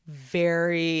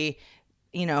very,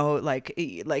 you're going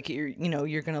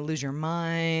to lose your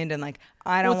mind. And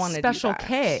I don't want to do that. Special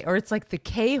K, or it's the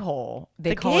K-hole.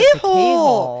 They call it the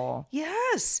K-hole.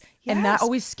 Yes. And that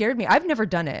always scared me. I've never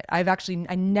done it. I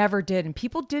never did. And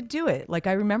people did do it.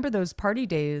 I remember those party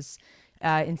days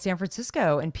in San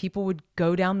Francisco, and people would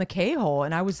go down the K-hole.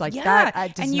 And I was like, that does not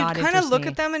interest me. And you'd kind of look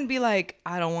at them and be like,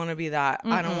 I don't want to be that.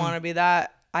 I don't want to be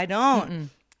that. I don't.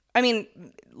 I mean,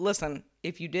 listen,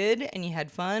 if you did and you had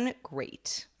fun,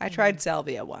 great. I tried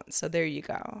salvia once, so there you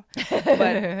go.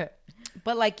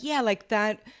 But like, yeah, like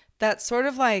that sort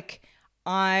of like,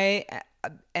 I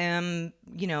am,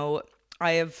 you know,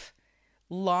 I have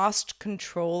lost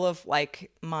control of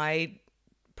like my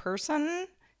person.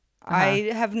 I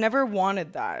have never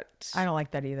wanted that. I don't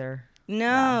like that either.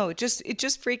 No, it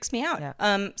just freaks me out.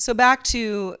 Yeah. So back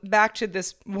to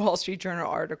this Wall Street Journal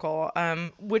article,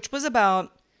 which was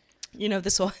about, you know,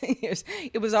 this whole,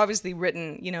 it was obviously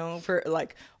written, you know, for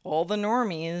like all the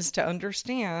normies to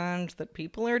understand that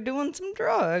people are doing some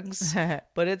drugs,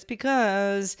 but it's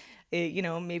because, you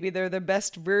know, maybe they're the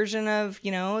best version of,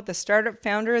 you know, the startup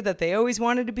founder that they always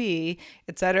wanted to be,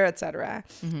 et cetera, et cetera.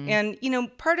 And, you know,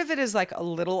 part of it is like a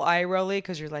little eye rolly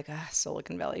because you're like,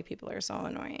 Silicon Valley people are so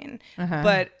annoying.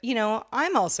 But, you know,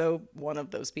 I'm also one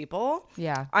of those people.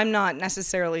 Yeah. I'm not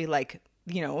necessarily like,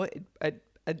 you know,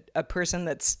 a person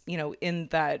that's, you know, in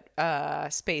that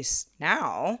space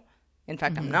now. In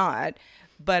fact, I'm not.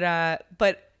 But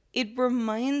it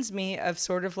reminds me of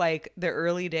sort of like the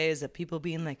early days of people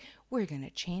being like, we're going to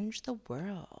change the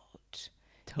world.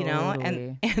 Totally. You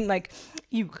know, and like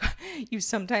you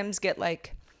sometimes get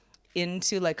like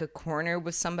into like a corner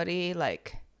with somebody,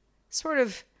 like sort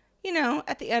of, you know,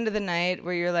 at the end of the night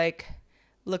where you're like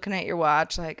looking at your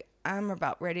watch, like, I'm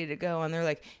about ready to go. And they're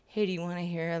like, hey, do you want to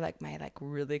hear like my like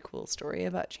really cool story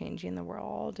about changing the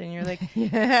world? And you're like,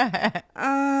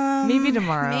 maybe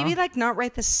tomorrow. Maybe like not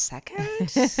right this second.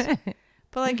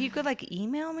 But like you could like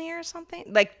email me or something,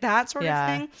 like that sort of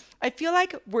thing. I feel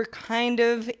like we're kind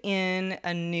of in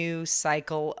a new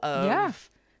cycle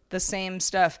of the same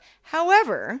stuff.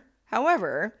 However,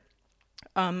 I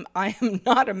am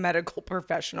not a medical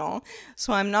professional,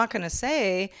 so I'm not going to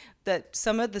say that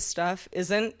some of the stuff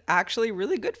isn't actually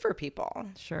really good for people.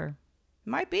 Sure.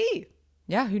 Might be.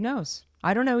 Yeah, who knows?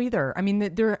 I don't know either. I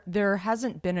mean, there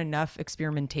hasn't been enough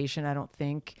experimentation, I don't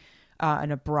think,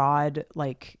 in a broad,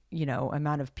 like, you know,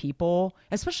 amount of people,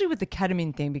 especially with the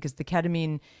ketamine thing, because the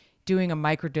ketamine doing a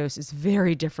microdose is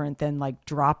very different than like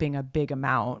dropping a big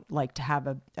amount, like to have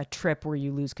a trip where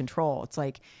you lose control. It's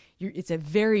like, it's a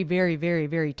very, very, very,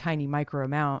 very tiny micro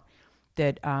amount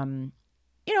that,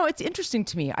 you know, it's interesting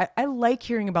to me. I like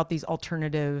hearing about these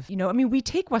alternative, you know, I mean, we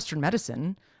take Western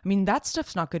medicine. I mean, that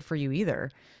stuff's not good for you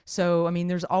either. So, I mean,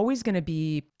 there's always going to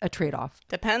be a trade-off.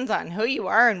 Depends on who you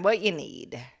are and what you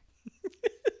need.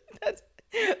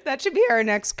 That should be our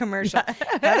next commercial.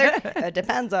 Heather, it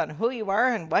depends on who you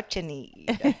are and what you need.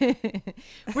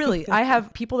 Really, I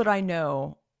have people that I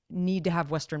know need to have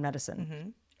Western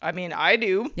medicine. I mean, I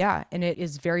do. Yeah, and it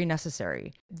is very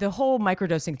necessary. The whole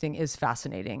microdosing thing is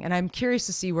fascinating, and I'm curious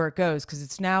to see where it goes because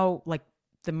it's now like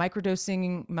the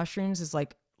microdosing mushrooms is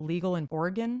like legal in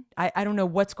Oregon. I don't know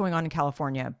what's going on in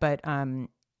California, but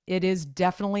it is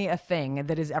definitely a thing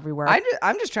that is everywhere.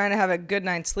 I'm just trying to have a good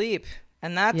night's sleep,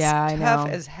 and that's I tough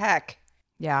know. as heck.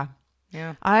 Yeah.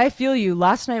 Yeah. I feel you.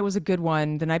 Last night was a good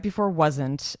one. The night before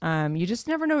wasn't. You just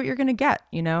never know what you're going to get,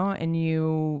 you know, and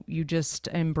you just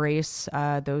embrace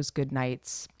those good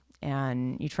nights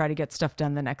and you try to get stuff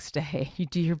done the next day. You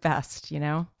do your best, you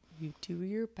know? You do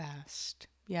your best.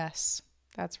 Yes,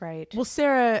 that's right. Well,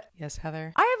 Sarah. Yes,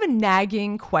 Heather. I have a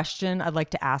nagging question I'd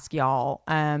like to ask y'all.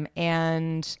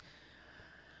 And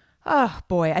oh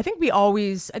boy, I think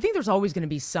there's always going to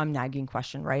be some nagging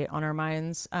question, right, on our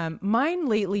minds. Mine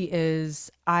lately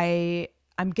is I'm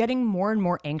getting more and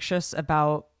more anxious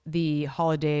about the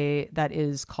holiday that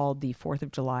is called the 4th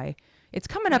of July. It's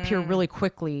coming up here really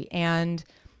quickly, and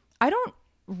I don't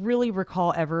really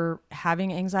recall ever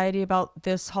having anxiety about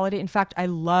this holiday. In fact, I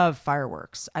love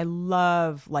fireworks. I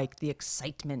love like the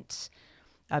excitement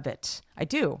of it. I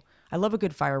do. I love a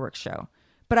good fireworks show.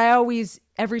 But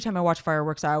every time I watch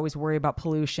fireworks, I always worry about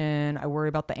pollution. I worry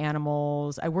about the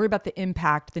animals. I worry about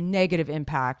the negative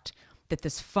impact that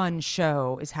this fun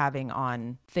show is having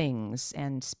on things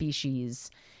and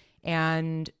species.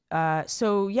 And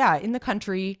so, yeah, in the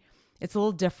country, it's a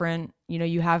little different. You know,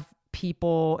 you have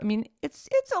people, I mean, it's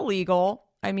illegal.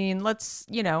 I mean, let's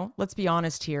be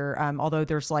honest here. Although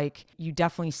there's like, you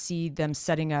definitely see them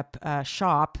setting up a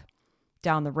shop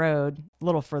down the road, a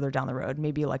little further down the road,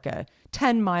 maybe like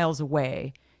 10 miles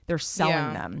away. They're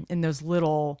selling them in those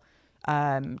little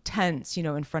tents, you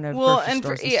know, in front of grocery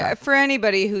stores and stuff. For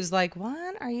anybody who's like,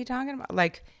 what are you talking about?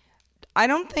 Like, I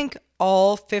don't think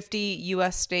all 50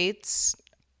 U.S. states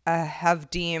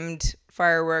have deemed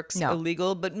fireworks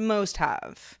illegal, but most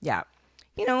have. Yeah.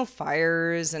 You know,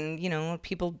 fires and, you know,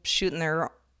 people shooting their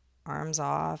arms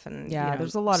off and, yeah, you know,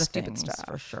 there's a lot of stupid things stuff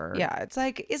for sure. Yeah. It's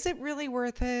like, is it really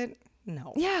worth it?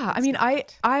 No. Yeah, I mean,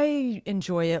 I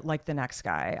enjoy it like the next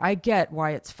guy. I get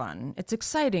why it's fun. It's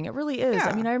exciting. It really is.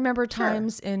 I mean, I remember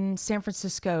times in San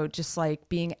Francisco just like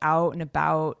being out and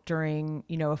about during,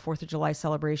 a 4th of July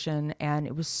celebration, and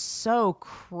it was so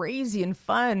crazy and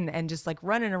fun and just like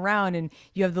running around, and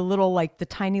you have the little like the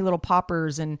tiny little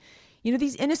poppers and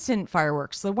these innocent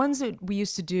fireworks, the ones that we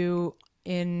used to do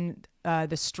in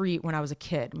the street when I was a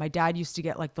kid. My dad used to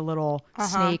get like the little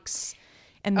snakes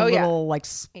and the little like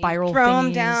spiral you throw thingies.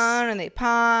 them down and they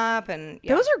pop, and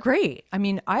those are great. I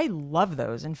mean, I love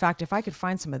those. In fact, if I could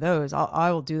find some of those,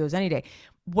 I will do those any day.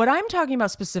 What I'm talking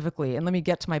about specifically, and let me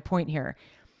get to my point here.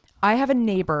 I have a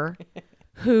neighbor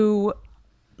who,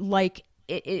 like,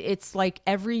 it's like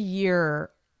every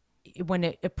year when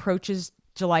it approaches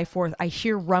July 4th, I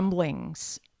hear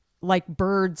rumblings. Like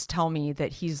birds tell me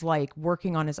that he's like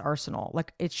working on his arsenal.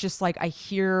 Like, it's just like I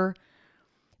hear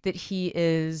that he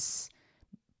is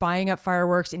buying up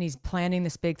fireworks and he's planning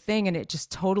this big thing, and it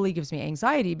just totally gives me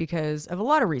anxiety because of a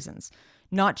lot of reasons.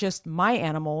 Not just my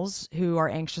animals who are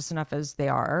anxious enough as they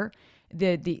are,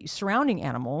 the surrounding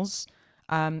animals,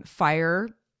 fire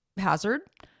hazard,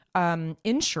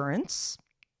 insurance.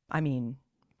 I mean,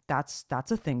 that's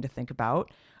a thing to think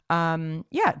about.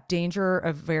 Danger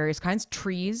of various kinds,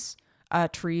 trees,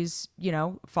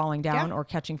 falling down or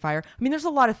catching fire. I mean, there's a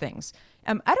lot of things.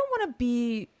 I don't want to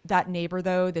be that neighbor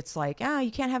though that's like,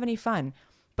 you can't have any fun.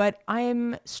 But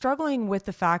I'm struggling with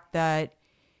the fact that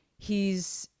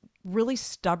he's really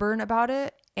stubborn about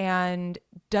it and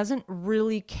doesn't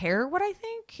really care what I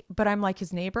think, but I'm like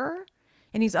his neighbor.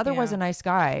 And he's otherwise a nice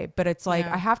guy, but it's like,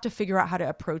 I have to figure out how to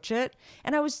approach it.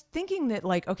 And I was thinking that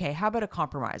like, okay, how about a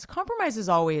compromise? Compromise is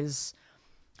always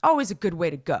a good way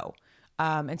to go.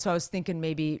 And so I was thinking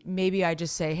maybe I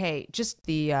just say, hey, just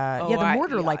the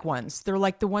mortar-like ones. They're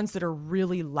like the ones that are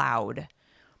really loud.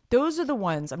 Those are the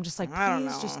ones I'm just like,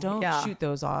 please just don't shoot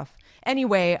those off.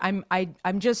 Anyway,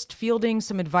 I'm just fielding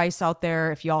some advice out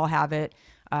there if y'all have it.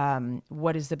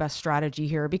 What is the best strategy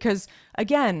here? Because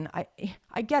again,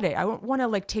 I get it. I don't want to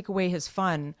like take away his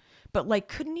fun, but like,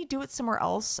 couldn't he do it somewhere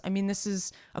else? I mean, this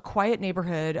is a quiet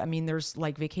neighborhood. I mean, there's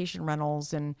like vacation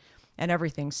rentals and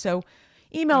everything. So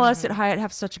email us at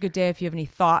hi@havesuchagoodday if you have any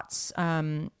thoughts,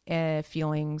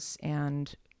 feelings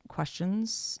and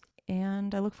questions.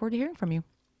 And I look forward to hearing from you.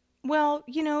 Well,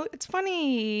 it's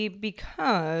funny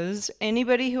because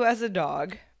anybody who has a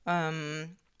dog,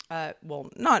 well,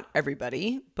 not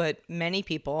everybody, but many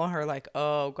people are like,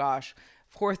 oh gosh,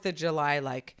 4th of July,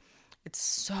 like it's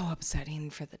so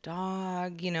upsetting for the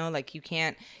dog, like you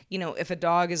can't, if a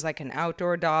dog is like an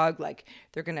outdoor dog, like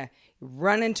they're going to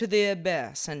run into the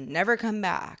abyss and never come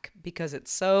back because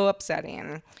it's so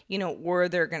upsetting, or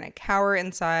they're going to cower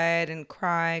inside and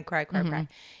cry.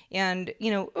 And,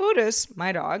 Otis,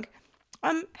 my dog,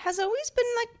 has always been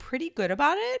like pretty good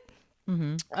about it.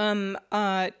 We're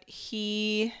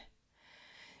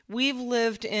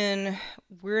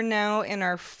now in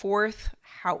our 4th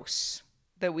house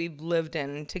that we've lived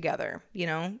in together,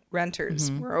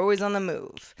 renters. We're always on the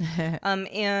move.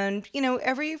 And,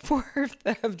 every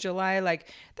 4th of July, like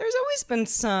there's always been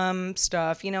some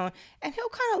stuff, and he'll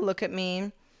kind of look at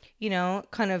me,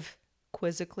 kind of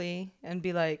quizzically and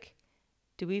be like,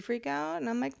 do we freak out? And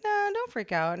I'm like, no, don't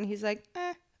freak out. And he's like,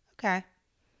 okay,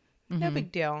 no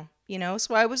big deal.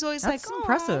 So I was always That's like, oh,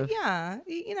 impressive. yeah,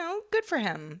 good for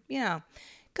him.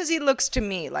 Because he looks to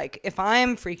me like if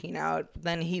I'm freaking out,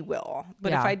 then he will.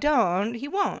 But if I don't, he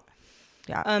won't.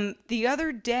 Yeah. The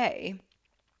other day,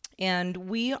 and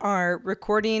we are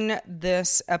recording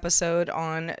this episode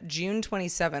on June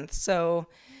 27th. So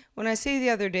when I say the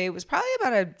other day, it was probably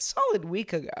about a solid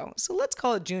week ago. So let's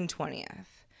call it June 20th.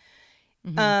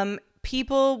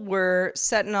 People were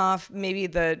setting off maybe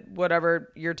the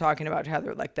whatever you're talking about,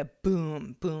 Heather, like the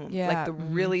boom, boom, like the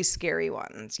really scary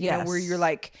ones, you know, where you're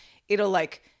like, it'll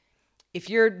like, if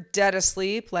you're dead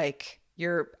asleep, like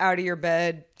you're out of your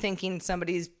bed thinking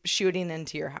somebody's shooting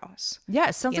into your house. Yeah,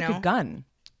 it sounds like a gun.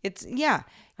 It's,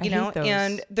 you know,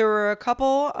 and there were a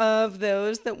couple of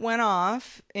those that went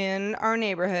off in our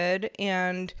neighborhood,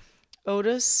 and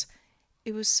Otis,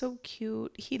 it was so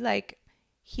cute. He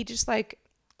just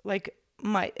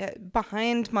my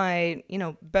behind my,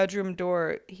 bedroom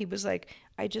door, he was like,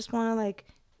 I just want to like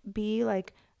be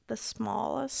like the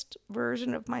smallest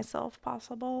version of myself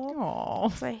possible.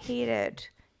 Aww. 'Cause I hate it,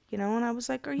 and I was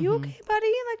like, are you okay,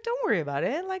 buddy? Like, don't worry about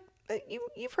it. Like,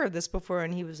 you've heard this before.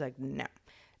 And he was like, no,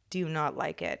 do not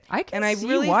like it. I can I see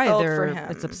really why felt for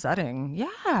him. it's upsetting.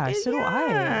 Yeah, so do I.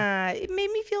 Yeah, it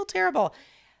made me feel terrible.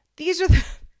 These are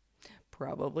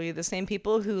probably the same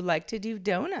people who like to do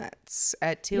donuts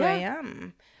at 2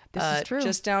 a.m. This is true.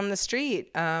 just down the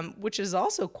street, which is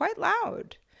also quite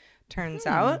loud, turns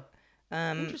out.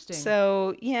 Interesting.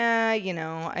 So, yeah,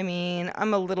 I mean,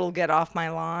 I'm a little get off my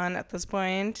lawn at this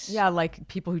point. Yeah, like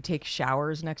people who take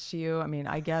showers next to you. I mean,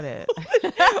 I get it.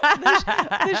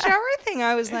 The shower thing,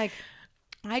 I was like,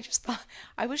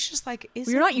 is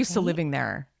you're not used to living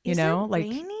there, is it raining? Like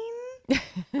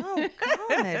Oh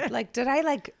God! Like, did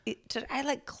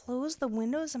I close the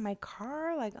windows in my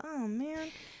car? Like, oh man!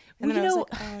 And then I was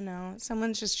like, oh no,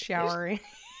 someone's just showering.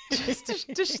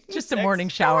 just a morning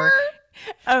shower.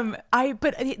 But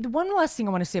the one last thing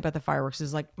I want to say about the fireworks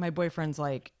is like my boyfriend's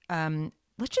like,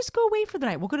 let's just go away for the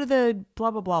night. We'll go to the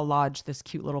blah blah blah lodge, this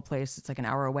cute little place. It's like an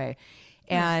hour away.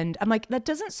 And I'm like, that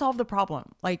doesn't solve the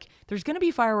problem. Like, there's going to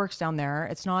be fireworks down there.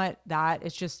 It's not that.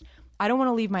 It's just, I don't want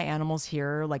to leave my animals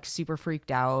here, like super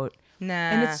freaked out. Nah.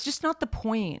 And it's just not the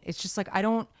point. It's just like, I'd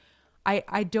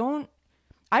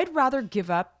rather give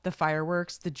up the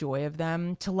fireworks, the joy of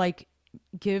them, to like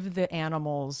give the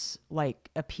animals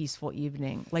like a peaceful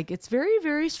evening. Like, it's very,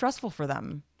 very stressful for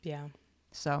them. Yeah.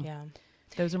 So yeah.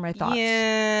 Those are my thoughts.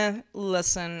 Yeah,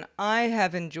 listen, I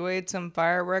have enjoyed some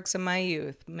fireworks in my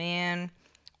youth. Man,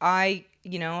 I'm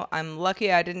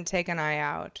lucky I didn't take an eye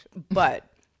out. But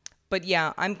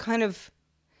yeah, I'm kind of,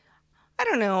 I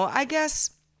don't know, I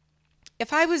guess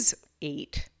if I was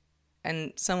 8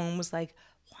 and someone was like,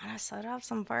 want to set off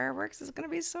some fireworks? It's going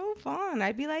to be so fun.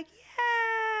 I'd be like, yeah.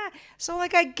 So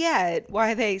like, I get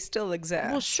why they still exist.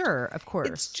 Well, sure, of course.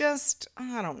 It's just,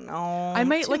 I don't know. I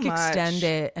might too like much. extend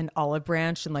it an olive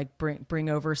branch and like bring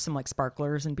over some like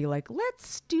sparklers and be like,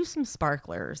 let's do some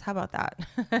sparklers. How about that?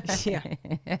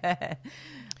 Yeah.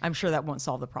 I'm sure that won't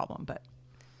solve the problem, but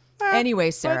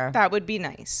anyway, Sarah. But that would be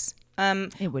nice.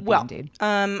 It would be indeed.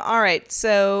 All right.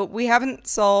 So we haven't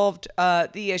solved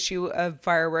the issue of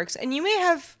fireworks, and you may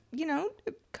have,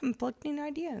 conflicting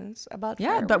ideas about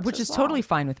fireworks but which as is well. totally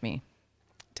fine with me.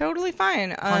 Totally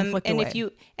fine. Conflict and away.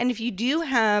 if you do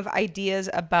have ideas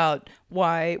about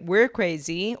why we're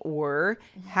crazy or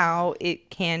how it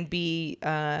can be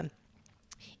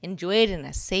enjoyed in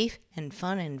a safe and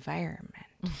fun environment,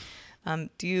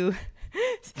 do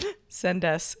send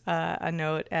us a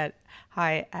note at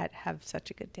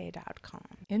hi@havesuchagoodday.com.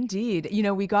 Indeed.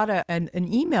 We got an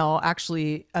email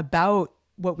actually about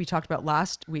what we talked about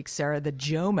last week, Sarah, the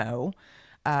JOMO.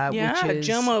 Which is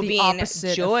JOMO the being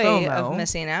opposite joy of, FOMO, of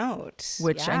missing out.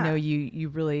 which I know you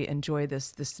really enjoy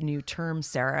this new term,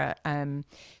 Sarah.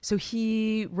 So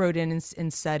he wrote in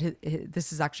and said,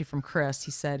 this is actually from Chris.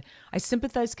 He said, I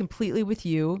sympathize completely with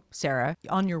you, Sarah,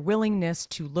 on your willingness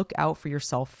to look out for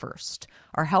yourself first.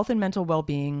 Our health and mental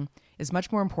well-being is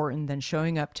much more important than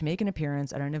showing up to make an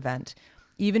appearance at an event,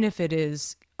 even if it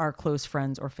is our close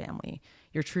friends or family.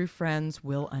 Your true friends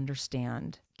will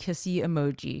understand. Kissy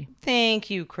emoji. Thank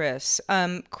you, Chris.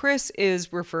 Chris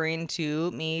is referring to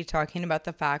me talking about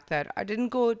the fact that I didn't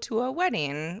go to a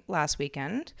wedding last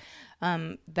weekend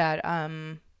that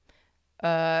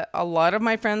a lot of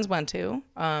my friends went to.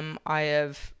 I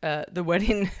have the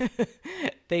wedding.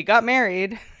 They got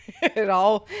married. It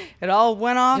all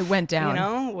went off. It went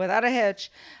down. Without a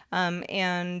hitch.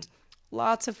 And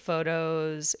lots of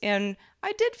photos. And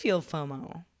I did feel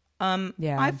FOMO.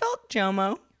 I felt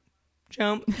JOMO.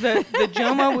 The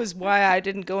JOMO was why I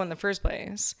didn't go in the first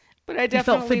place. But I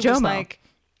definitely was like,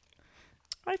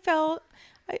 I felt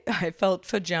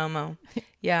FOJOMO.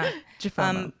 Yeah.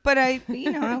 But I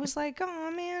was like,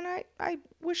 oh man, I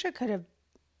wish I could have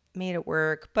made it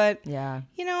work. But yeah,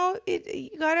 you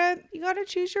gotta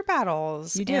choose your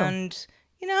battles. You do. And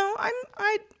I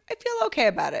feel okay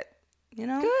about it.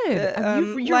 Good.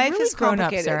 You're life really is grown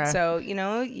up, complicated, Sarah. so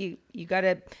you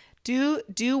gotta do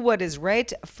what is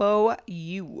right for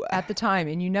you at the time,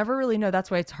 and you never really know.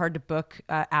 That's why it's hard to book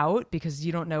out, because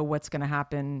you don't know what's going to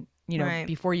happen. Right.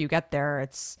 Before you get there,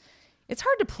 it's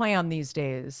hard to plan these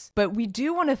days. But we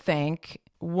do want to thank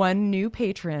one new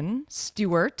patron,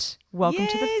 Stuart. Welcome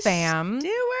to the fam.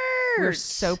 Stuart. We're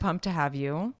so pumped to have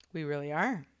you. We really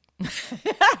are.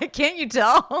 Can't you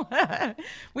tell?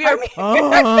 We are.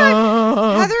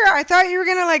 Heather, I thought you were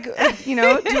gonna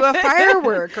do a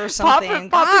firework or something.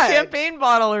 Pop a champagne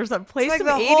bottle or something. Play it's some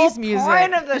like the 80s whole music.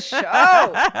 Point of the show.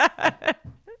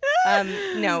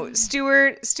 No,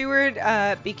 Stuart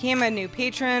became a new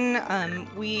patron.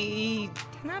 We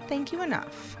cannot thank you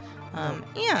enough.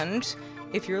 And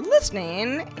if you're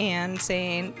listening and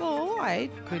saying, "Oh,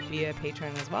 I could be a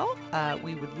patron as well,"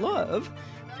 we would love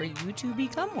for you to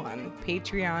become one.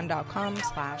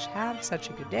 Patreon.com/have such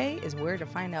a good day is where to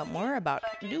find out more about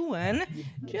doing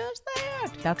just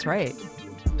that. That's right.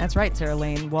 That's right, Sarah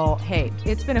Lane. Well, hey,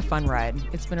 it's been a fun ride.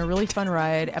 It's been a really fun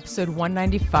ride. Episode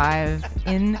 195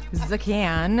 in the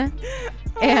can.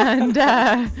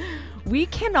 And we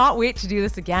cannot wait to do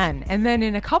this again. And then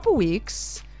in a couple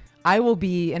weeks, I will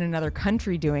be in another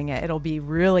country doing it. It'll be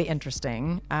really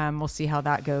interesting. We'll see how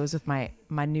that goes with my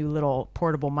new little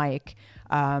portable mic.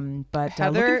 But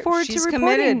Heather, looking forward she's to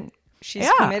reporting. Committed. She's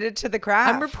committed to the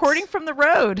craft. I'm reporting from the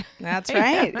road. That's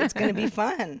right. It's going to be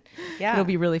fun. Yeah. It'll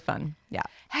be really fun. Yeah.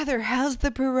 Heather, how's the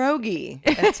pierogi?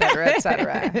 Et cetera, et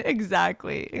cetera.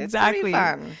 Exactly. It's gonna be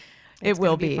fun. It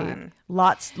will be. Fun.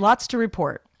 Lots to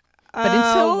report. But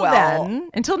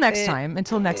until next time,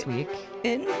 until next week.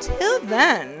 Until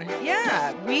then,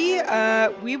 yeah, we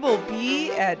will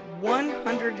be at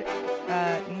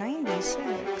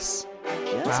 196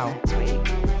 just next week.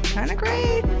 Kind of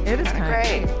great. It is kind of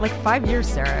great. Like 5 years,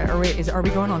 Sarah. Are we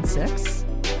going on 6?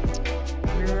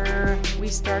 We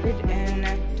started in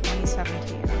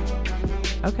 2017.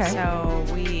 Okay. So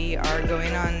we are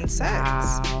going on 6.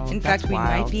 Wow, In fact, we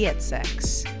might be at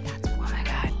 6.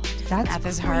 That's Math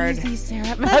is hard. crazy,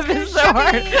 Sarah. Math is so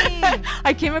hard.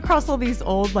 I came across all these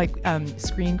old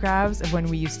screen grabs of when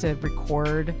we used to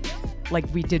record, like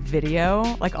we did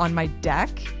video, like on my deck.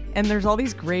 And there's all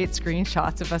these great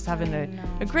screenshots of us having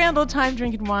a grand old time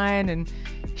drinking wine and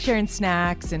sharing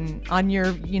snacks and on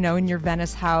your, in your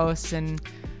Venice house and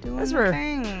doing those were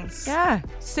things. Yeah,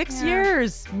 6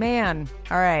 years, man.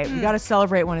 All right, we got to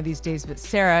celebrate one of these days. But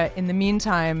Sarah, in the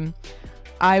meantime,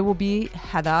 I will be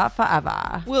Heather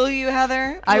forever. Will you,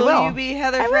 Heather? I will. Will you be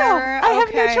Heather forever? I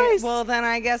have no choice. Well, then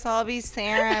I guess I'll be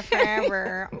Sarah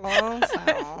forever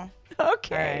also. Okay.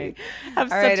 All right. Have All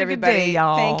such right, a everybody. good day,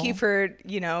 y'all. Thank you for,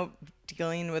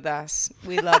 dealing with us.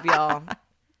 We love y'all.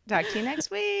 Talk to you next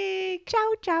week.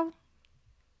 Ciao, ciao.